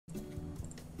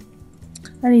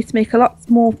I need to make a lot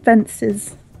more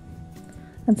fences.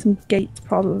 And some gates,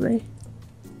 probably.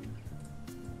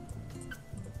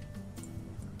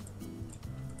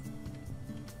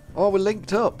 Oh, we're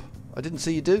linked up. I didn't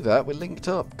see you do that. We're linked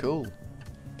up. Cool.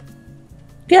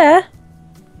 Yeah,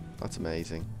 That's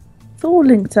amazing. it's all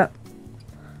linked up.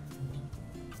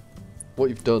 What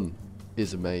you've done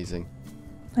is amazing.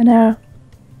 I know.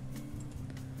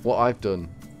 What I've done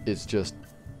is just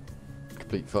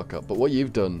complete fuck up. But what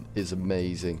you've done is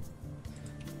amazing.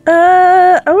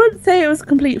 I wouldn't say it was a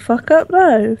complete fuck up.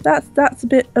 No, that's a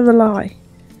bit of a lie.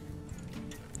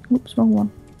 Oops, wrong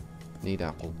one. Need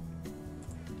apple.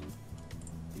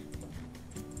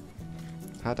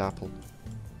 Had apple.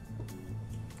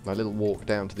 My little walk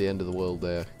down to the end of the world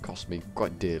there cost me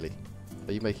quite dearly.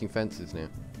 Are you making fences now?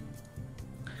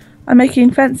 I'm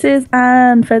making fences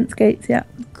and fence gates. Yeah,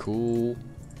 Cool.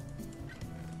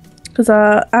 because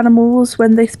our animals,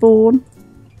 when they spawn,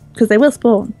 because they will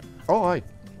spawn. Oh, I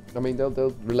mean,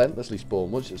 they'll relentlessly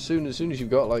spawn. As soon as you've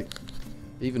got like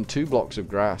even 2 blocks of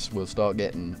grass, we'll start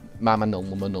getting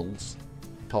mamminals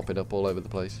popping up all over the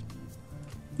place.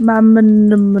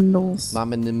 Mamminals.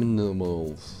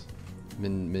 Mamminals.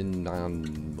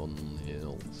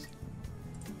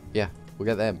 Yeah, we'll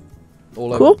get them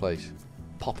all over the place.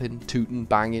 Popping, tooting,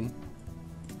 banging.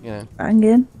 You know.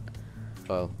 Banging.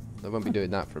 Well, they won't be doing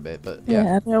that for a bit, but Yeah,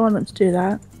 yeah. I don't want them to do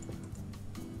that.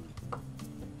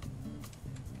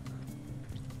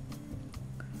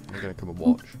 I'm gonna come and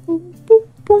watch.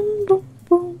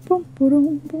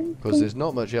 Because there's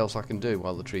not much else I can do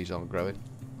while the trees aren't growing.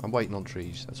 I'm waiting on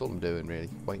trees. That's all I'm doing, really.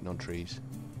 Waiting on trees.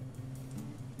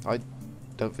 I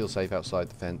don't feel safe outside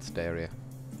the fenced area.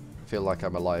 I feel like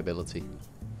I'm a liability.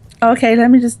 Okay, let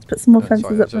me just put some more fences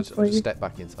Sorry, up just for you. step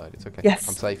back inside. It's okay. Yes.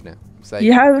 I'm safe now. I'm safe.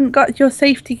 You haven't got your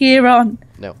safety gear on.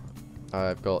 No,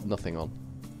 I've got nothing on.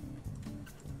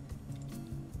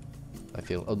 I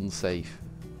feel unsafe.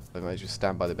 I might just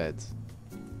stand by the beds.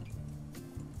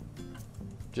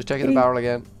 Just checking the barrel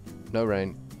again. No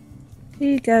rain.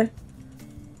 Here you go.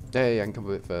 Hey, I can come a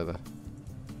bit further.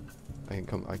 I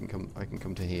can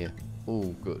come to here. Oh,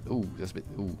 good. Oh, that's a bit.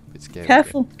 Oh, a bit scary.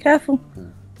 Careful, careful.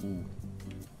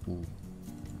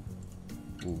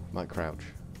 Ooh, might crouch.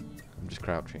 I'm just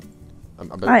crouching. I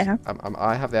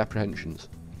have the apprehensions.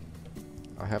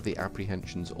 I have the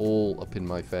apprehensions all up in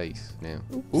my face now.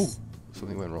 Oops. Ooh,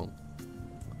 something went wrong.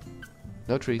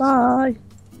 No trees. Bye.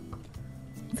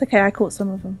 It's okay, I caught some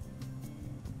of them.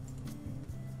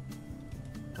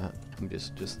 I'm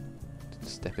just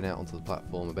stepping out onto the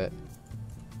platform a bit.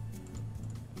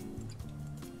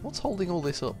 What's holding all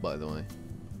this up, by the way?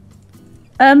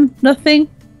 Nothing.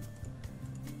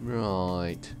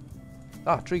 Right.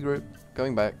 Ah, tree group.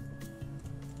 Going back.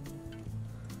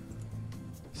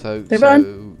 So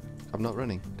Run. I'm not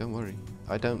running. Don't worry.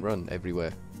 I don't run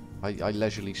everywhere. I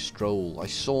leisurely stroll. I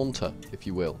saunter, if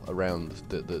you will, around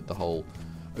the whole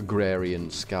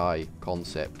agrarian sky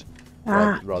concept.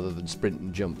 Rather than sprint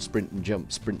and jump, sprint and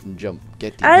jump, sprint and jump,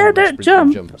 getting. I don't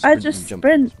jump. I just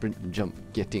sprint. Sprint and jump,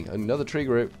 getting another tree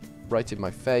group right in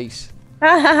my face.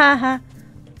 Ha ha ha ha.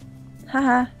 Ha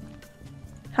ha.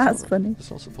 That's funny. It's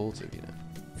not supportive, you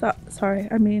know. Sorry,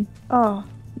 I mean, oh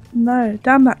no,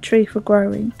 damn that tree for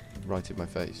growing. Right in my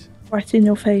face. Right in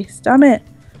your face, damn it.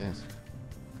 Yes.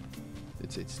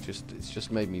 It's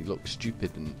just made me look stupid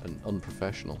and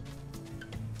unprofessional.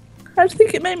 How do you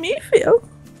think it made me feel?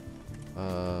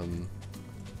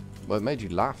 Well, it made you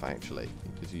laugh actually,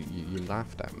 because you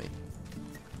laughed at me.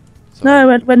 So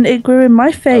No, when it grew in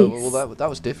my face. Oh, well, that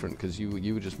was different because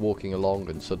you were just walking along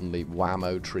and suddenly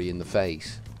whammo tree in the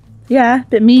face. Yeah,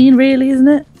 bit mean, really, isn't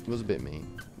it? It was a bit mean.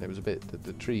 It was a bit.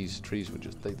 The trees were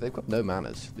just. They've got no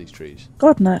manners. These trees.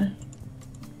 God no.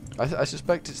 I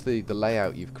suspect it's the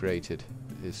layout you've created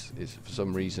is for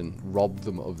some reason robbed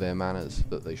them of their manners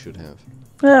that they should have.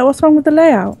 What's wrong with the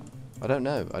layout? I don't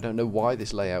know. I don't know why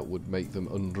this layout would make them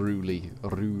unruly,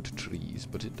 rude trees,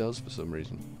 but it does for some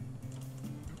reason.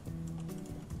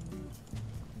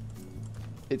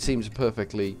 It seems a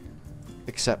perfectly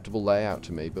acceptable layout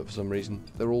to me, but for some reason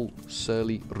they're all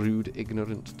surly, rude,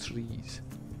 ignorant trees.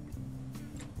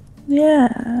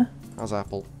 Yeah. How's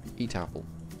apple? Eat apple.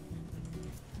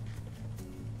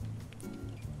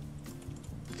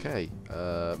 Okay,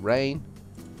 rain.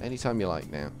 Anytime you like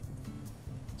now.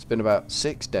 It's been about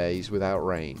 6 days without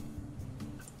rain.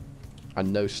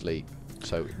 And no sleep.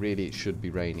 So really it should be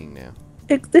raining now.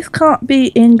 This can't be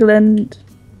England.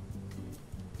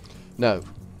 No.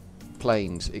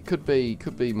 Plains. It could be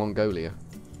Mongolia.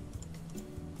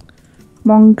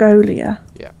 Mongolia.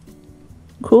 Yeah.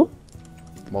 Cool.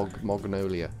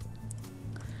 Mognolia.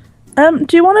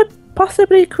 Do you want to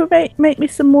possibly could make me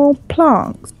some more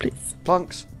planks, please?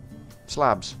 Planks.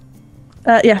 Slabs.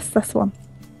 Yes, that's the one.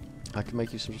 I can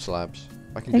make you some slabs.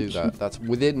 I can Thank do that. you. That's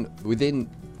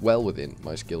well within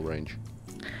my skill range.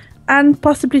 And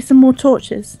possibly some more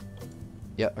torches.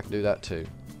 Yeah, I can do that too.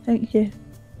 Thank you.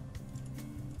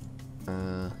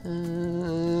 Bugger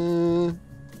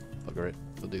it.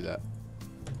 We'll do that.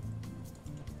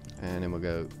 And then we'll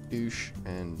go douche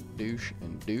and douche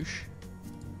and douche.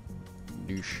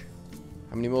 Douche.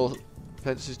 How many more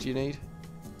fences do you need?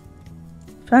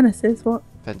 Furnaces, what?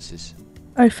 Fences.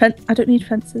 Oh, I don't need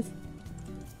fences.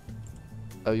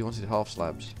 Oh, you wanted half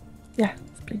slabs? Yes,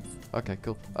 please. Okay,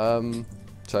 cool.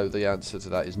 So the answer to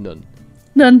that is none.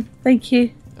 None. Thank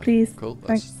you. Yeah, Please. cool.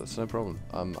 Thanks. That's no problem.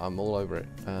 I'm all over it.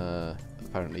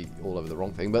 Apparently all over the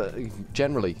wrong thing, but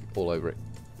generally all over it.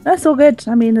 That's all good.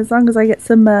 I mean, as long as I get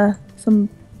some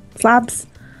slabs,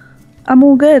 I'm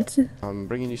all good. I'm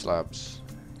bringing you slabs.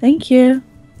 Thank you.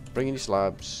 Bringing you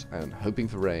slabs and hoping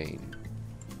for rain.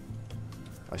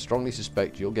 I strongly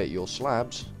suspect you'll get your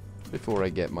slabs before I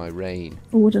get my rain.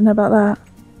 Oh, I don't know about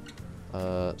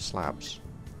Slabs.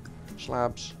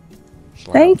 Slabs.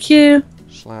 Slabs. Thank you.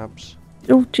 Slabs.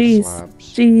 Oh, jeez.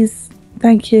 Slabs. Jeez.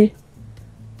 Thank you.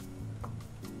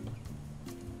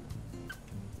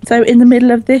 So in the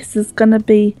middle of this is going to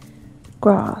be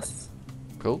grass.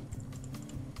 Cool.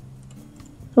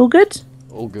 All good?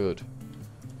 All good.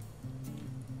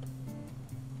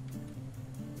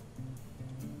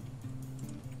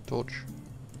 Torch.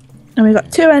 And we've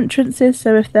got two entrances,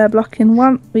 so if they're blocking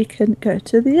one, we can go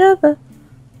to the other.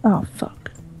 Oh,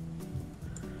 fuck.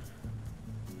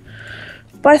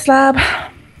 Bye, slab.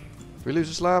 Did we lose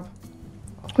a slab?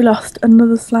 We lost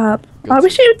another slab. Good. I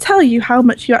wish it would tell you how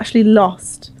much you actually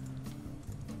lost.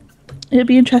 It'd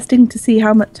be interesting to see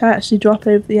how much I actually drop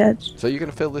over the edge. So you're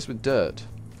going to fill this with dirt?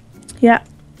 Yeah.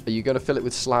 Are you going to fill it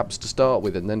with slabs to start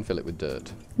with and then fill it with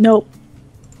dirt? Nope.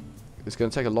 It's going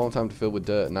to take a long time to fill with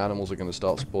dirt and animals are going to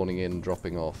start spawning in and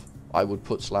dropping off. I would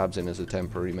put slabs in as a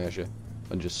temporary measure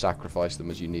and just sacrifice them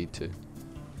as you need to.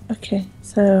 Okay,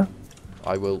 so...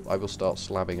 I will start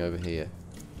slabbing over here.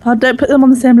 Oh, don't put them on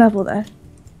the same level though.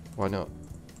 Why not?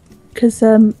 Because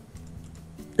it'll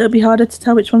be harder to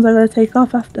tell which ones I'm going to take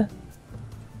off after.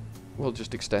 Well,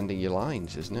 just extending your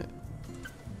lines, isn't it?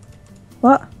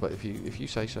 What? But if you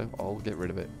say so, I'll get rid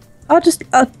of it. I'll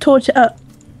torch it up.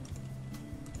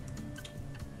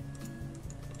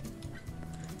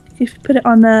 If you put it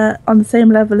on the same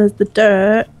level as the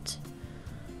dirt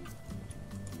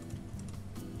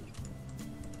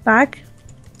bag.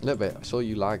 A little bit. I saw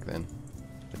you lag then.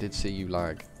 I did see you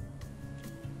lag.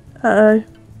 Uh-oh.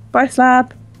 Bye,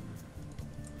 slab.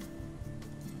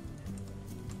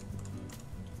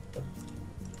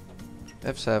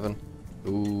 F7.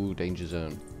 Ooh, danger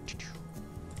zone.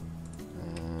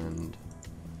 And...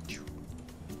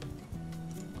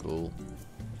 Cool.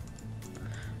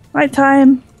 Night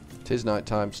time. 'Tis night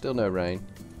time. Still no rain.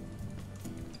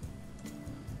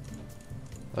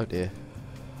 Oh dear.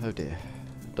 Oh dear.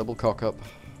 Double cock up.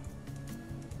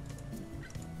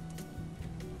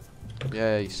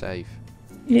 Yay, safe.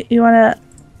 You wanna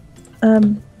I'll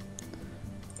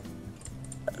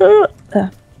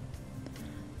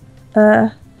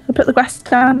put the grass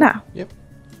down now. Yep.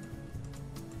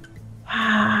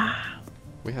 Wow.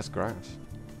 We has grass.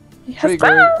 It has Trigger.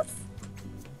 grass.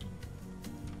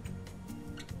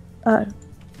 Oh.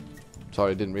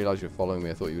 Sorry, I didn't realise you were following me.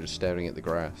 I thought you were just staring at the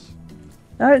grass.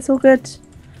 No, it's all good.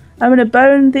 I'm gonna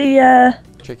bone the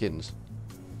Chickens.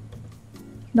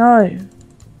 no.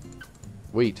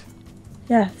 Wheat.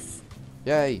 Yes.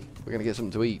 Yay! We're gonna get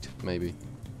something to eat, maybe.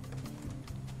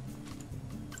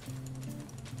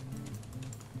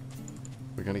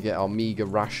 We're gonna get our meager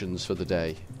rations for the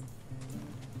day.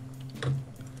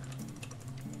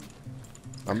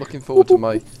 I'm looking forward to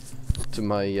my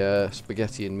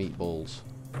spaghetti and meatballs.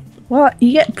 What?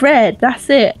 You get bread, that's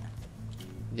it.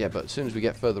 Yeah, but as soon as we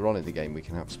get further on in the game, we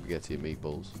can have spaghetti and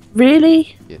meatballs.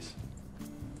 Really? Yes.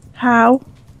 How?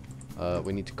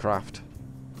 We need to craft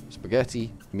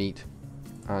spaghetti, meat,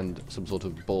 and some sort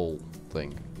of ball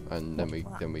thing, and then we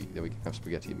can have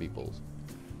spaghetti and meatballs.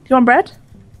 Do you want bread?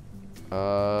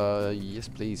 Yes,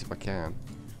 please, if I can.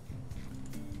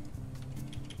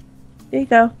 Here you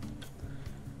go.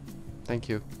 Thank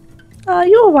you. Oh,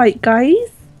 you're alright, guys.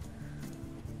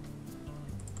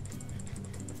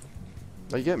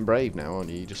 Are you getting brave now, aren't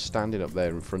you? You're just standing up there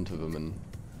in front of them and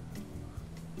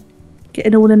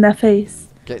Getting all in their face.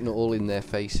 getting it all in their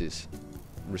faces.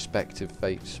 Respective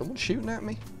face. Someone's shooting at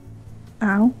me?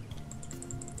 Ow.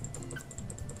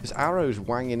 There's arrows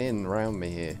wanging in around me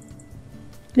here.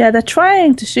 Yeah, they're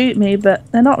trying to shoot me, but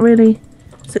they're not really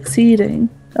succeeding.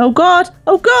 Oh god!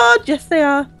 Oh god! Yes, they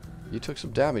are. You took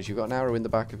some damage. You got an arrow in the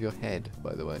back of your head,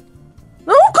 by the way.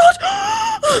 Oh god!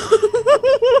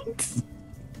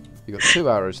 You got 2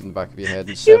 arrows in the back of your head and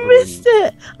You several missed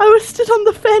it! I was stood on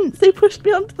the fence. They pushed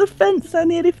me onto the fence. I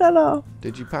nearly fell off.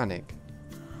 Did you panic?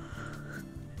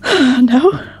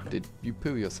 No. Did you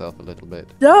poo yourself a little bit?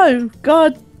 No.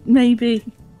 God, maybe.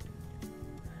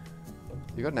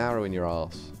 You got an arrow in your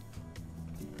arse.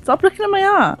 Stop looking at my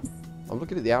ass. I'm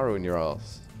looking at the arrow in your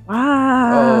arse.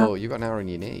 Wow. Oh, you got an arrow in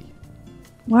your knee.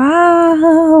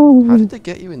 Wow. How did they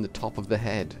get you in the top of the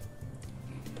head?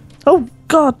 Oh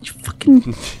god, you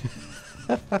fucking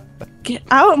get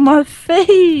out of my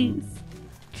face.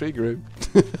 Tree grew.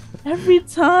 Every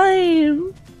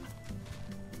time.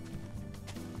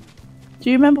 Do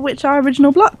you remember which our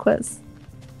original block was?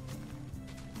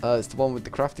 It's the one with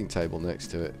the crafting table next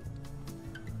to it.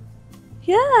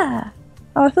 Yeah.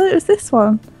 Oh, I thought it was this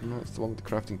one. No, it's the one with the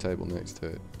crafting table next to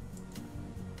it.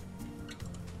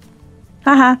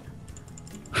 Haha.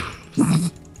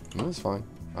 No, it's fine.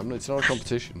 It's not a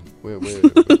competition. We're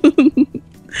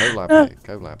collab, mate.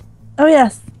 Collab. Oh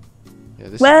yes. Yeah,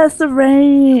 Where's the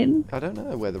rain? I don't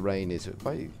know where the rain is.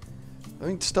 Wait, I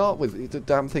mean, to start with, the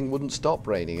damn thing wouldn't stop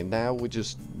raining, and now we're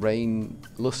just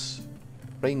rainless.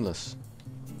 Rainless.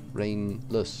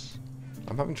 Rainless.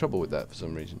 I'm having trouble with that for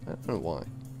some reason. I don't know why.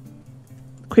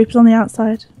 Creepers on the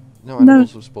outside. No,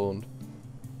 animals have spawned.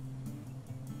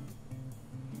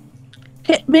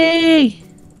 Hit me!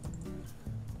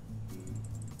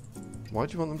 Why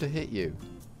do you want them to hit you?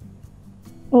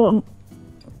 Oh.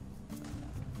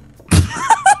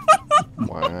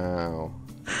 Wow.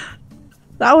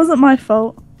 That wasn't my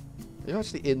fault. Are you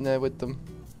actually in there with them?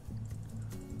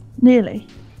 Nearly.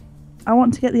 I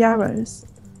want to get the arrows.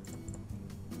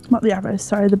 Not the arrows,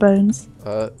 sorry, the bones.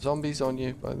 Zombies on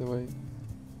you, by the way.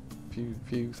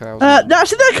 Few thousand.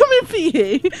 Actually, they're coming for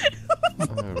you!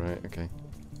 Oh, right, okay.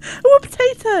 Oh, a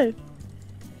potato!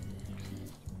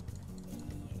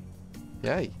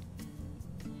 Yay.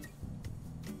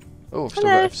 Oh, I've still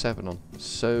got F7 on.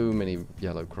 So many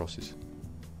yellow crosses.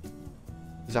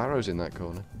 There's arrows in that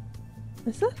corner.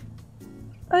 Is there?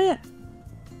 Oh, yeah.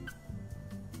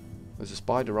 There's a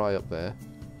spider eye up there.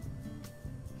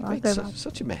 I'll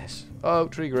Such a mess. Oh,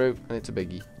 tree grew, and it's a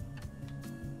biggie.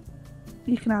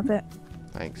 You can have it.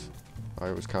 Thanks.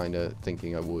 I was kind of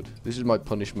thinking I would. This is my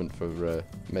punishment for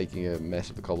making a mess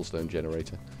of the cobblestone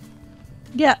generator.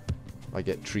 Yep. I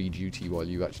get tree duty while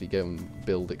you actually go and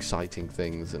build exciting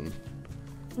things. And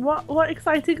What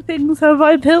exciting things have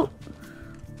I built?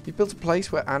 you built a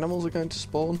place where animals are going to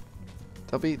spawn.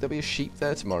 There'll be a sheep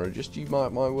there tomorrow. Just you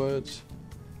mark my words.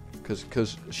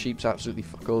 Because sheep's absolutely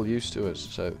fuck all use to us.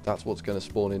 So that's what's going to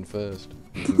spawn in first.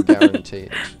 I can guarantee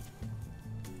it.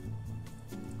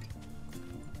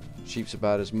 Sheep's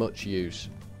about as much use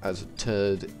as a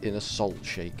turd in a salt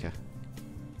shaker.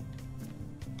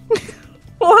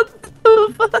 What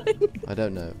the fuck? I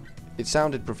don't know. It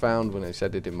sounded profound when I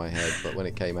said it in my head, but when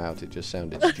it came out, it just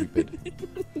sounded stupid.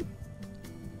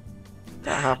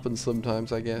 That happens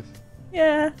sometimes, I guess.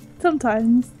 Yeah,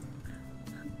 sometimes.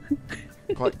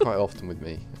 Quite often with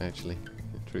me, actually.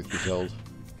 Truth be told.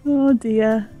 Oh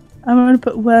dear. I'm going to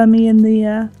put Wormy in the...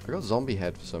 I got zombie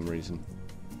head for some reason.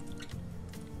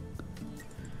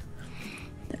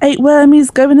 8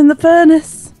 wormies going in the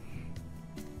furnace.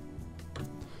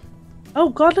 Oh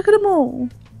god, look at them all.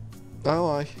 Oh,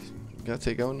 I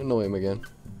gotta go and annoy him again.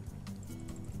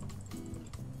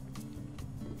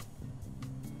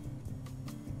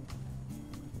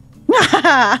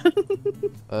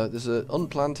 There's an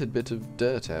unplanted bit of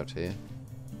dirt out here.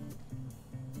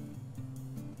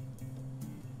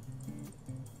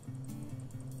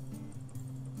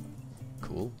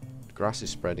 Cool. The grass is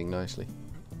spreading nicely.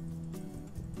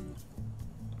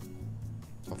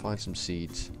 I'll find some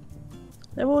seeds.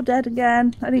 They're all dead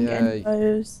again. I didn't get Yay. any of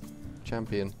those.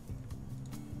 Champion.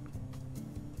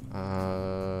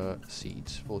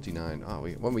 Seeds 49. Oh,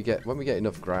 when we get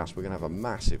enough grass, we're gonna have a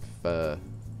massive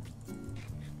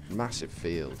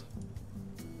field.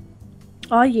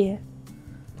 Oh yeah.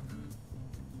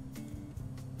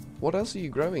 What else are you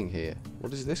growing here?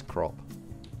 What is this crop?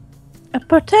 A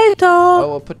potato.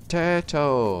 Oh, a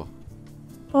potato.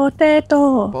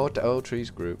 Potato. Oh, trees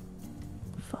grew.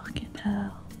 Fucking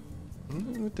hell.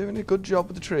 We're doing a good job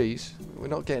with the trees. We're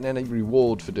not getting any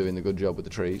reward for doing the good job with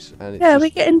the trees, and it's Yeah, we're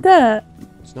getting dirt.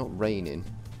 It's not raining.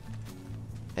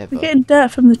 Ever. We're getting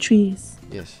dirt from the trees.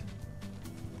 Yes.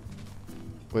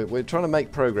 We're trying to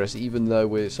make progress, even though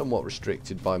we're somewhat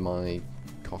restricted by my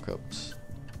cock-ups.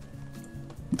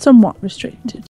 Somewhat restricted.